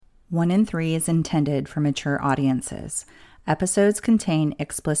1 in 3 is intended for mature audiences. Episodes contain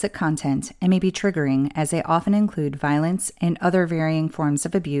explicit content and may be triggering as they often include violence and other varying forms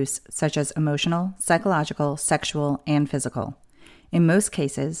of abuse such as emotional, psychological, sexual, and physical. In most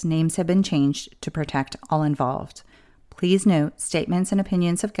cases, names have been changed to protect all involved. Please note, statements and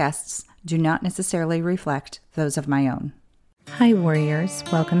opinions of guests do not necessarily reflect those of my own. Hi warriors,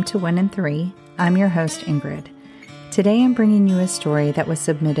 welcome to 1 in 3. I'm your host Ingrid. Today I'm bringing you a story that was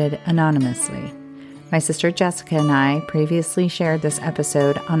submitted anonymously. My sister Jessica and I previously shared this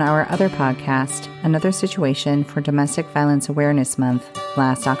episode on our other podcast, Another Situation for Domestic Violence Awareness Month,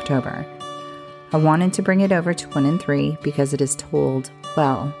 last October. I wanted to bring it over to 1 in 3 because it is told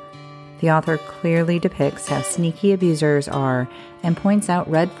well. The author clearly depicts how sneaky abusers are and points out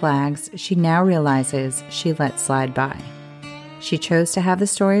red flags she now realizes she let slide by. She chose to have the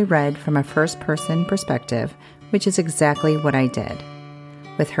story read from a first-person perspective, which is exactly what I did.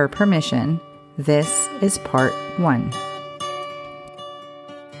 With her permission, this is part 1.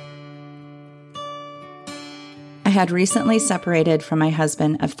 I had recently separated from my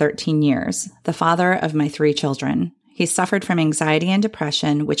husband of 13 years, the father of my 3 children. He suffered from anxiety and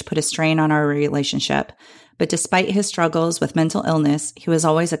depression, which put a strain on our relationship. But despite his struggles with mental illness, he was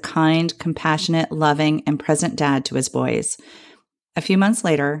always a kind, compassionate, loving, and present dad to his boys. A few months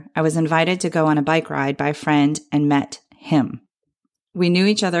later, I was invited to go on a bike ride by a friend and met him. We knew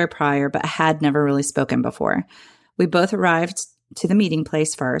each other prior, but had never really spoken before. We both arrived to the meeting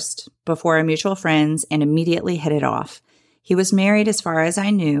place first, before our mutual friends, and immediately hit it off. He was married as far as I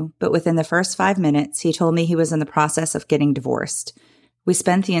knew, but within the first 5 minutes, he told me he was in the process of getting divorced. We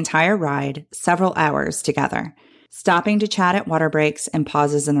spent the entire ride, several hours together, stopping to chat at water breaks and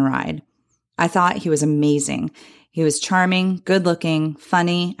pauses in the ride. I thought he was amazing. He was charming, good-looking,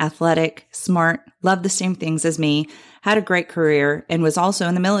 funny, athletic, smart, loved the same things as me, had a great career, and was also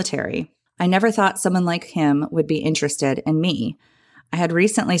in the military. I never thought someone like him would be interested in me. I had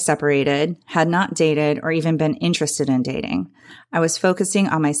recently separated, had not dated, or even been interested in dating. I was focusing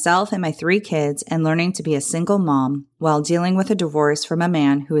on myself and my 3 kids and learning to be a single mom while dealing with a divorce from a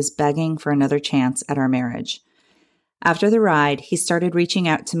man who was begging for another chance at our marriage. After the ride, he started reaching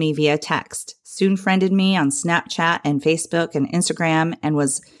out to me via text, soon friended me on Snapchat and Facebook and Instagram, and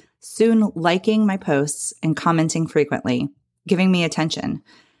was soon liking my posts and commenting frequently, giving me attention.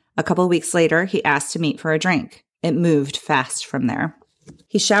 A couple weeks later, he asked to meet for a drink. It moved fast from there.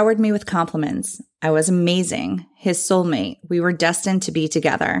 He showered me with compliments. I was amazing, his soulmate. We were destined to be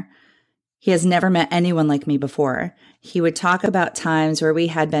together. He has never met anyone like me before. He would talk about times where we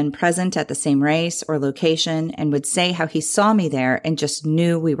had been present at the same race or location and would say how he saw me there and just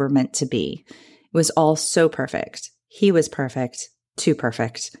knew we were meant to be. It was all so perfect. He was perfect, too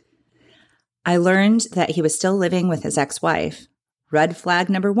perfect. I learned that he was still living with his ex-wife. Red flag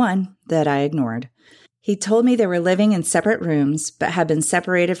number 1 that I ignored. He told me they were living in separate rooms, but had been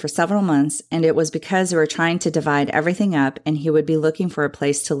separated for several months, and it was because they were trying to divide everything up and he would be looking for a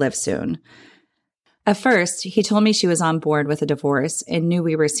place to live soon. At first, he told me she was on board with a divorce and knew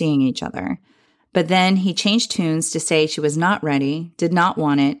we were seeing each other. But then he changed tunes to say she was not ready, did not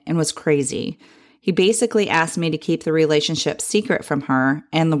want it, and was crazy. He basically asked me to keep the relationship secret from her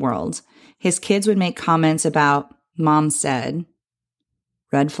and the world. His kids would make comments about, "Mom said."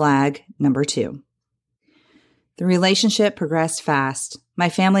 Red flag number 2. The relationship progressed fast. My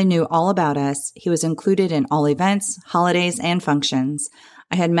family knew all about us. He was included in all events, holidays, and functions.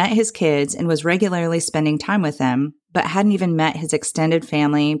 I had met his kids and was regularly spending time with them, but hadn't even met his extended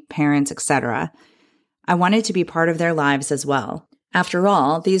family, parents, etc. I wanted to be part of their lives as well. After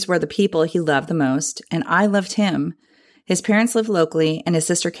all, these were the people he loved the most, and I loved him. His parents lived locally, and his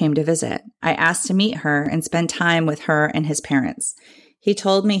sister came to visit. I asked to meet her and spend time with her and his parents. He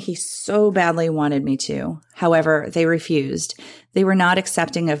told me he so badly wanted me to. However, they refused. They were not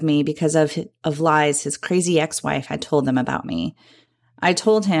accepting of me because of lies his crazy ex-wife had told them about me. I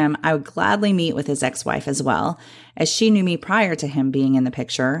told him I would gladly meet with his ex-wife as well, as she knew me prior to him being in the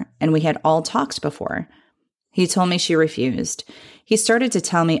picture, and we had all talked before. He told me she refused. He started to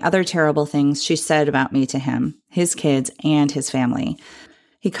tell me other terrible things she said about me to him, his kids, and his family.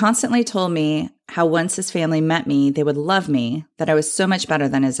 He constantly told me how once his family met me, they would love me, that I was so much better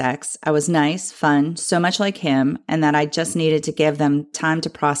than his ex, I was nice, fun, so much like him, and that I just needed to give them time to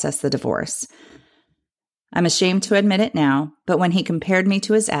process the divorce. I'm ashamed to admit it now, but when he compared me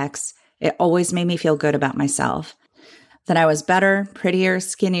to his ex, it always made me feel good about myself. That I was better, prettier,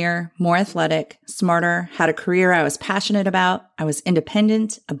 skinnier, more athletic, smarter, had a career I was passionate about, I was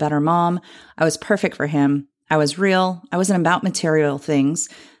independent, a better mom, I was perfect for him, I was real, I wasn't about material things.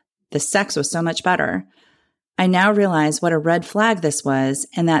 The sex was so much better. I now realize what a red flag this was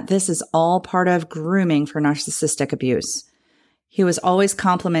and that this is all part of grooming for narcissistic abuse. He was always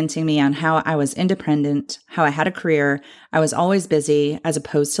complimenting me on how I was independent, how I had a career, I was always busy as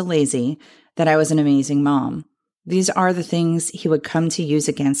opposed to lazy, that I was an amazing mom. These are the things he would come to use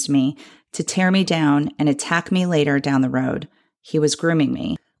against me to tear me down and attack me later down the road. He was grooming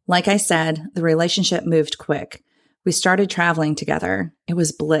me. Like I said, the relationship moved quick. We started traveling together. It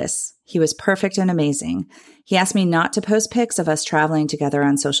was bliss. He was perfect and amazing. He asked me not to post pics of us traveling together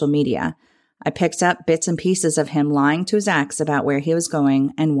on social media. I picked up bits and pieces of him lying to his ex about where he was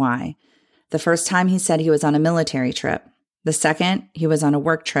going and why. The first time he said he was on a military trip. The second, he was on a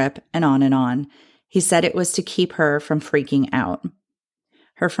work trip, and on and on. He said it was to keep her from freaking out.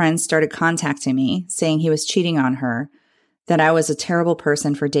 Her friends started contacting me, saying he was cheating on her, that I was a terrible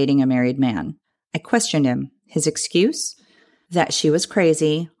person for dating a married man. I questioned him. His excuse? That she was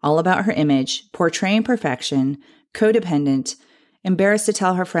crazy, all about her image, portraying perfection, codependent, embarrassed to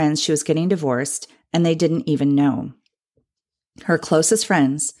tell her friends she was getting divorced, and they didn't even know. Her closest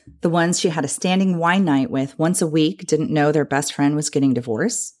friends, the ones she had a standing wine night with once a week, didn't know their best friend was getting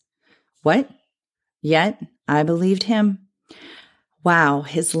divorced? What? Yet, I believed him. Wow,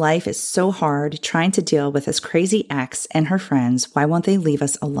 his life is so hard trying to deal with his crazy ex and her friends. Why won't they leave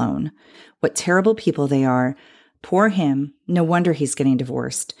us alone? What terrible people they are. Poor him. No wonder he's getting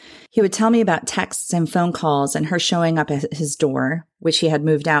divorced. He would tell me about texts and phone calls and her showing up at his door, which he had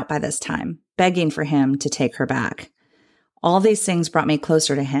moved out by this time, begging for him to take her back. All these things brought me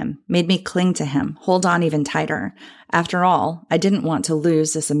closer to him, made me cling to him, hold on even tighter. After all, I didn't want to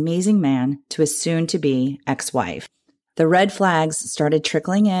lose this amazing man to his soon-to-be ex-wife. The red flags started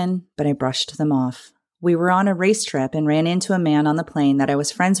trickling in, but I brushed them off. We were on a race trip and ran into a man on the plane that I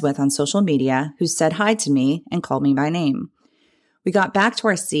was friends with on social media who said hi to me and called me by name. We got back to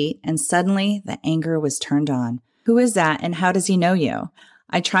our seat and suddenly the anger was turned on. Who is that and how does he know you?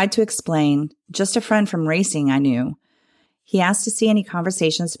 I tried to explain, just a friend from racing I knew. He asked to see any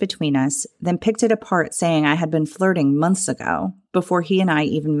conversations between us, then picked it apart saying I had been flirting months ago, before he and I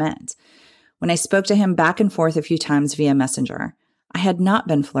even met. When I spoke to him back and forth a few times via Messenger, I had not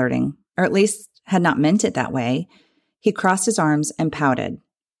been flirting, or at least had not meant it that way. He crossed his arms and pouted.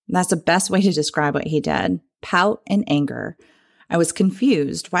 That's the best way to describe what he did. Pout and anger. I was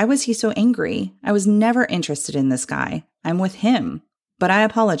confused. Why was he so angry? I was never interested in this guy. I'm with him. But I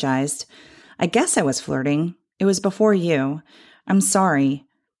apologized. I guess I was flirting. It was before you. I'm sorry.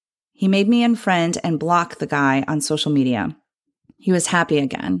 He made me unfriend and block the guy on social media. He was happy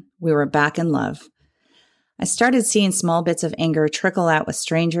again. We were back in love. I started seeing small bits of anger trickle out with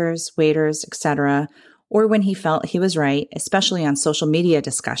strangers, waiters, etc., or when he felt he was right, especially on social media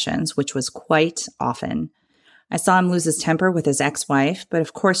discussions, which was quite often. I saw him lose his temper with his ex-wife, but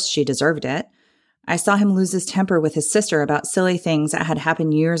of course she deserved it. I saw him lose his temper with his sister about silly things that had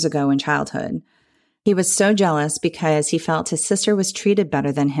happened years ago in childhood. He was so jealous because he felt his sister was treated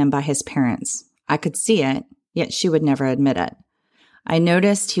better than him by his parents. I could see it, yet she would never admit it. I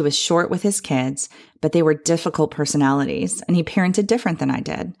noticed he was short with his kids, but they were difficult personalities, and he parented different than I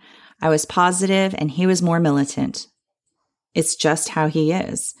did. I was positive, and he was more militant. It's just how he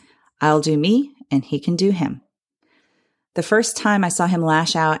is. I'll do me, and he can do him. The first time I saw him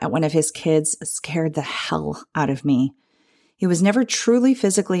lash out at one of his kids scared the hell out of me. He was never truly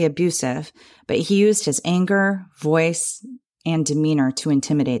physically abusive, but he used his anger, voice, and demeanor to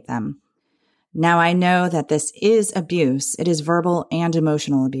intimidate them. Now I know that this is abuse. It is verbal and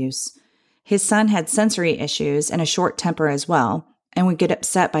emotional abuse. His son had sensory issues and a short temper as well, and would get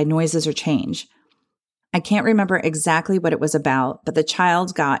upset by noises or change. I can't remember exactly what it was about, but the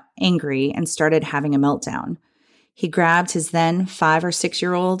child got angry and started having a meltdown. He grabbed his then 5 or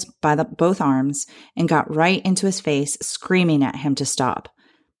 6-year-old by both arms and got right into his face, screaming at him to stop.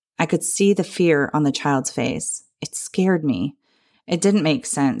 I could see the fear on the child's face. It scared me. It didn't make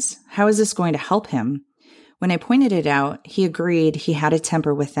sense. How is this going to help him? When I pointed it out, he agreed he had a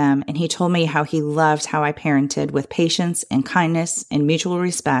temper with them, and he told me how he loved how I parented with patience and kindness and mutual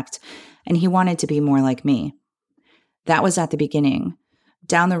respect, and he wanted to be more like me. That was at the beginning.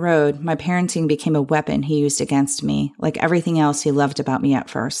 Down the road, my parenting became a weapon he used against me, like everything else he loved about me at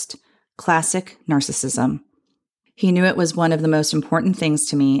first. Classic narcissism. He knew it was one of the most important things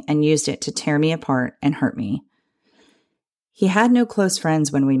to me and used it to tear me apart and hurt me. He had no close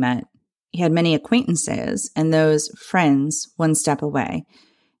friends when we met. He had many acquaintances, and those friends one step away.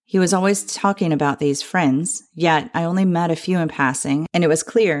 He was always talking about these friends, yet I only met a few in passing, and it was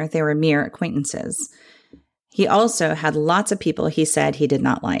clear they were mere acquaintances. He also had lots of people he said he did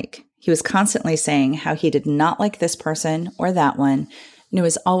not like. He was constantly saying how he did not like this person or that one, And it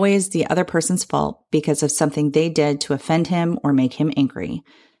was always the other person's fault because of something they did to offend him or make him angry.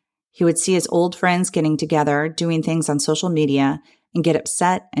 He would see his old friends getting together, doing things on social media, and get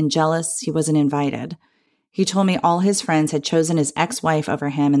upset and jealous he wasn't invited. He told me all his friends had chosen his ex-wife over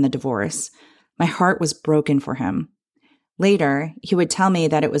him in the divorce. My heart was broken for him. Later, he would tell me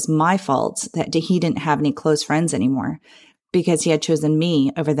that it was my fault that he didn't have any close friends anymore because he had chosen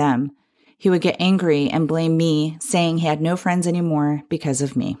me over them. He would get angry and blame me, saying he had no friends anymore because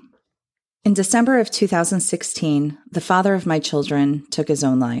of me. In December of 2016, the father of my children took his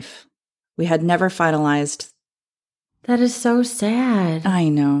own life. We had never finalized. That is so sad. I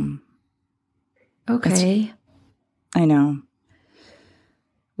know. Okay. I know.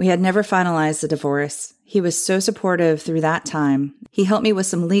 We had never finalized the divorce. He was so supportive through that time. He helped me with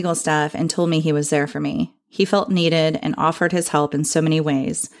some legal stuff and told me he was there for me. He felt needed and offered his help in so many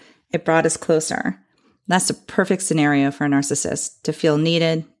ways. It brought us closer. That's a perfect scenario for a narcissist, to feel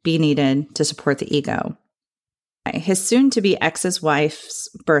needed, be needed, to support the ego. His soon-to-be ex's wife's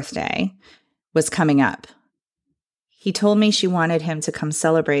birthday was coming up. He told me she wanted him to come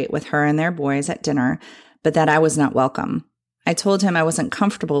celebrate with her and their boys at dinner, but that I was not welcome. I told him I wasn't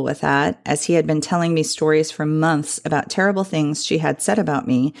comfortable with that, as he had been telling me stories for months about terrible things she had said about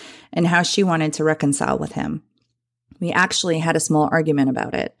me and how she wanted to reconcile with him. We actually had a small argument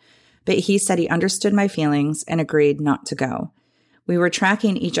about it, but he said he understood my feelings and agreed not to go. We were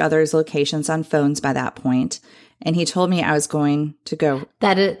tracking each other's locations on phones by that point, and he told me I was going to go.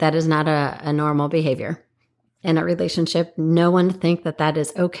 That is not a normal behavior. In a relationship, no one think that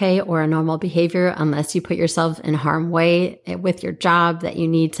is okay or a normal behavior unless you put yourself in harm's way with your job that you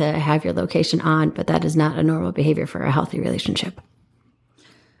need to have your location on, but that is not a normal behavior for a healthy relationship.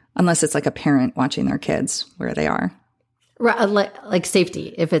 Unless it's like a parent watching their kids where they are. Like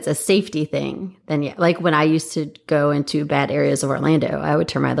safety. If it's a safety thing, then yeah. Like when I used to go into bad areas of Orlando, I would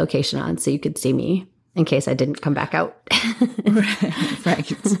turn my location on so you could see me in case I didn't come back out.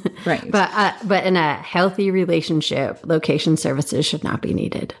 Right. But in a healthy relationship, location services should not be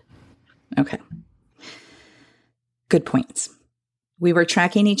needed. Okay. Good points. We were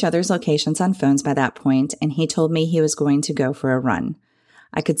tracking each other's locations on phones by that point, and he told me he was going to go for a run.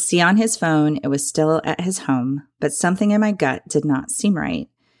 I could see on his phone it was still at his home, but something in my gut did not seem right.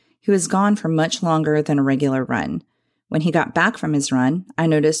 He was gone for much longer than a regular run. When he got back from his run, I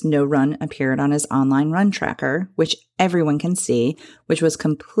noticed no run appeared on his online run tracker, which everyone can see, which was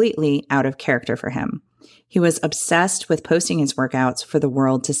completely out of character for him. He was obsessed with posting his workouts for the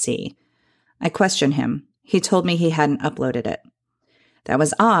world to see. I questioned him. He told me he hadn't uploaded it. That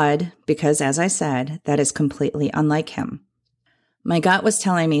was odd because, as I said, that is completely unlike him. My gut was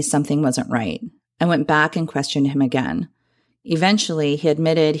telling me something wasn't right. I went back and questioned him again. Eventually, he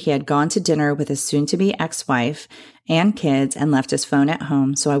admitted he had gone to dinner with his soon-to-be ex-wife and kids and left his phone at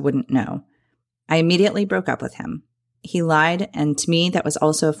home so I wouldn't know. I immediately broke up with him. He lied, and to me, that was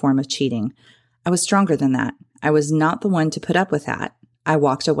also a form of cheating. I was stronger than that. I was not the one to put up with that. I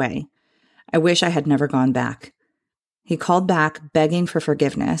walked away. I wish I had never gone back. He called back, begging for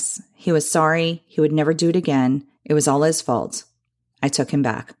forgiveness. He was sorry. He would never do it again. It was all his fault. I took him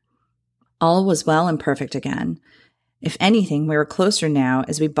back. All was well and perfect again. If anything, we were closer now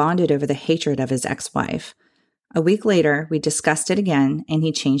as we bonded over the hatred of his ex-wife. A week later, we discussed it again, and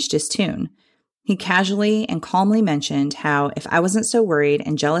he changed his tune. He casually and calmly mentioned how if I wasn't so worried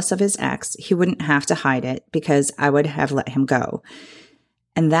and jealous of his ex, he wouldn't have to hide it because I would have let him go.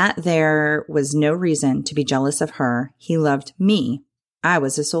 And that there was no reason to be jealous of her. He loved me. I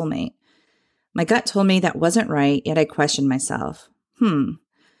was his soulmate. My gut told me that wasn't right, yet I questioned myself.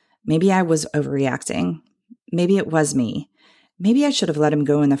 Maybe I was overreacting. Maybe it was me. Maybe I should have let him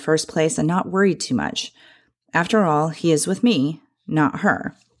go in the first place and not worried too much. After all, he is with me, not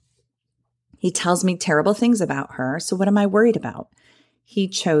her. He tells me terrible things about her, so what am I worried about? He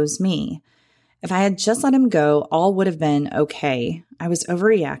chose me. If I had just let him go, all would have been okay. I was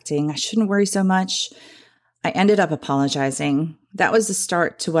overreacting. I shouldn't worry so much. I ended up apologizing. That was the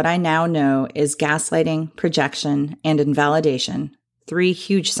start to what I now know is gaslighting, projection, and invalidation. 3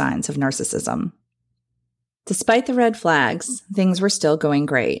 huge signs of narcissism. Despite the red flags, things were still going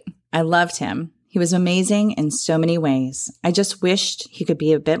great. I loved him. He was amazing in so many ways. I just wished he could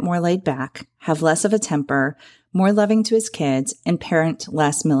be a bit more laid back, have less of a temper, more loving to his kids, and parent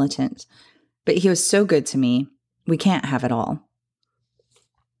less militant. But he was so good to me. We can't have it all.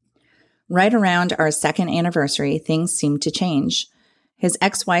 Right around our 2nd anniversary, things seemed to change. His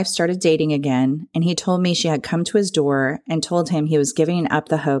ex-wife started dating again, and he told me she had come to his door and told him he was giving up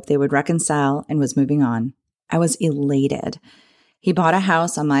the hope they would reconcile and was moving on. I was elated. He bought a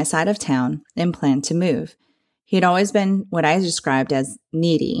house on my side of town and planned to move. He had always been what I described as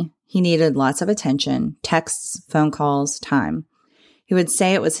needy. He needed lots of attention, texts, phone calls, time. He would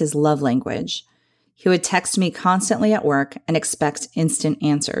say it was his love language. He would text me constantly at work and expect instant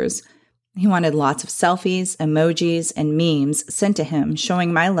answers. He wanted lots of selfies, emojis, and memes sent to him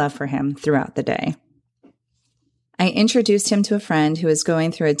showing my love for him throughout the day. I introduced him to a friend who was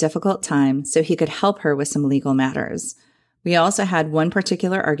going through a difficult time so he could help her with some legal matters. We also had one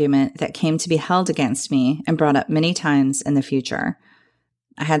particular argument that came to be held against me and brought up many times in the future.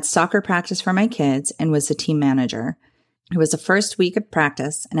 I had soccer practice for my kids and was the team manager. It was the first week of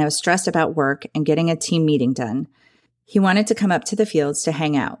practice, and I was stressed about work and getting a team meeting done. He wanted to come up to the fields to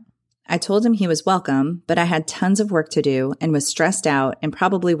hang out. I told him he was welcome, but I had tons of work to do and was stressed out and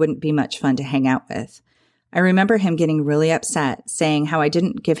probably wouldn't be much fun to hang out with. I remember him getting really upset, saying how I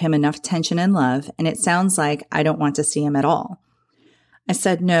didn't give him enough attention and love, and it sounds like I don't want to see him at all. I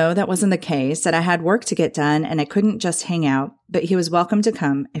said no, that wasn't the case, that I had work to get done and I couldn't just hang out, but he was welcome to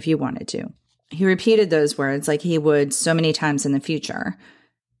come if he wanted to. He repeated those words like he would so many times in the future.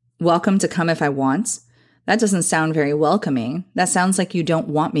 Welcome to come if I want? That doesn't sound very welcoming. That sounds like you don't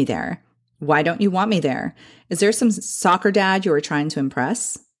want me there. Why don't you want me there? Is there some soccer dad you were trying to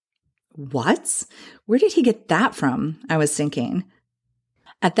impress? What? Where did he get that from? I was thinking.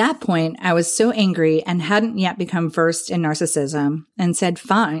 At that point, I was so angry and hadn't yet become versed in narcissism and said,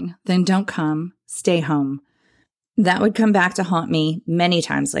 fine, then don't come, stay home. That would come back to haunt me many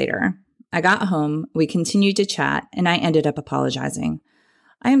times later. I got home, we continued to chat, and I ended up apologizing.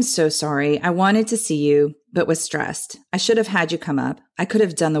 I am so sorry. I wanted to see you, but was stressed. I should have had you come up. I could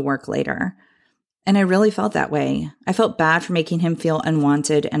have done the work later. And I really felt that way. I felt bad for making him feel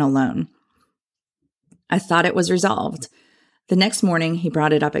unwanted and alone. I thought it was resolved. The next morning, he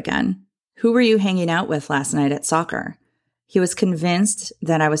brought it up again. Who were you hanging out with last night at soccer? He was convinced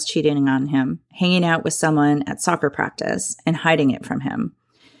that I was cheating on him, hanging out with someone at soccer practice and hiding it from him.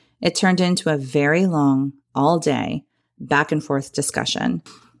 It turned into a very long, all-day, back-and-forth discussion.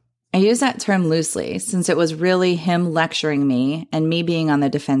 I use that term loosely since it was really him lecturing me and me being on the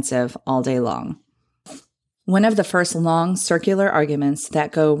defensive all day long. One of the first long circular arguments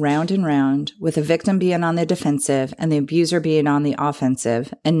that go round and round, with the victim being on the defensive and the abuser being on the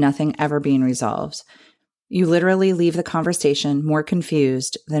offensive and nothing ever being resolved. You literally leave the conversation more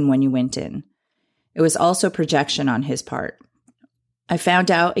confused than when you went in. It was also projection on his part. I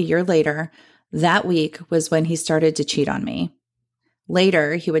found out a year later, that week was when he started to cheat on me.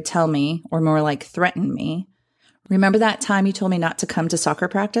 Later, he would tell me, or more like threaten me, remember that time you told me not to come to soccer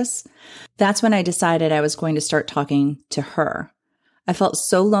practice? That's when I decided I was going to start talking to her. I felt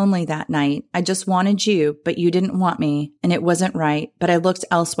so lonely that night. I just wanted you, but you didn't want me, and it wasn't right, but I looked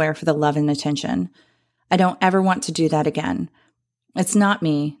elsewhere for the love and attention. I don't ever want to do that again. It's not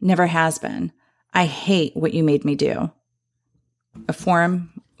me, never has been. I hate what you made me do. A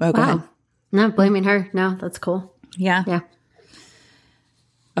form. Oh, go ahead. Not blaming her. No, that's cool. Yeah. Yeah.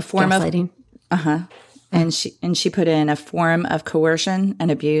 A form gaslighting. of And she put in a form of coercion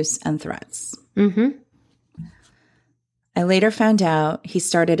and abuse and threats. Mm-hmm. I later found out he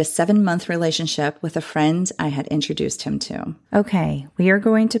started a 7-month relationship with a friend I had introduced him to. Okay, we are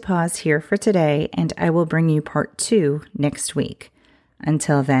going to pause here for today, and I will bring you part 2 next week.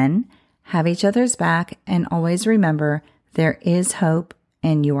 Until then, have each other's back, and always remember there is hope,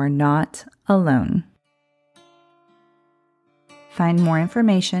 and you are not alone. Find more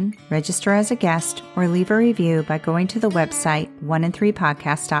information, register as a guest, or leave a review by going to the website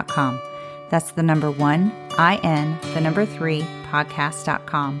 1in3podcast.com. That's the number 1, IN, the number 3,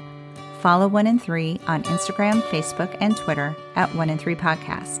 podcast.com. Follow 1in3 on Instagram, Facebook, and Twitter at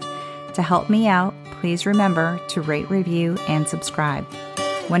 1in3podcast. To help me out, please remember to rate, review, and subscribe.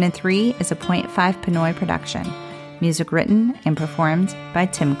 1in3 is a .5 Pinoy production. Music written and performed by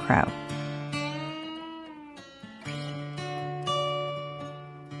Tim Crow.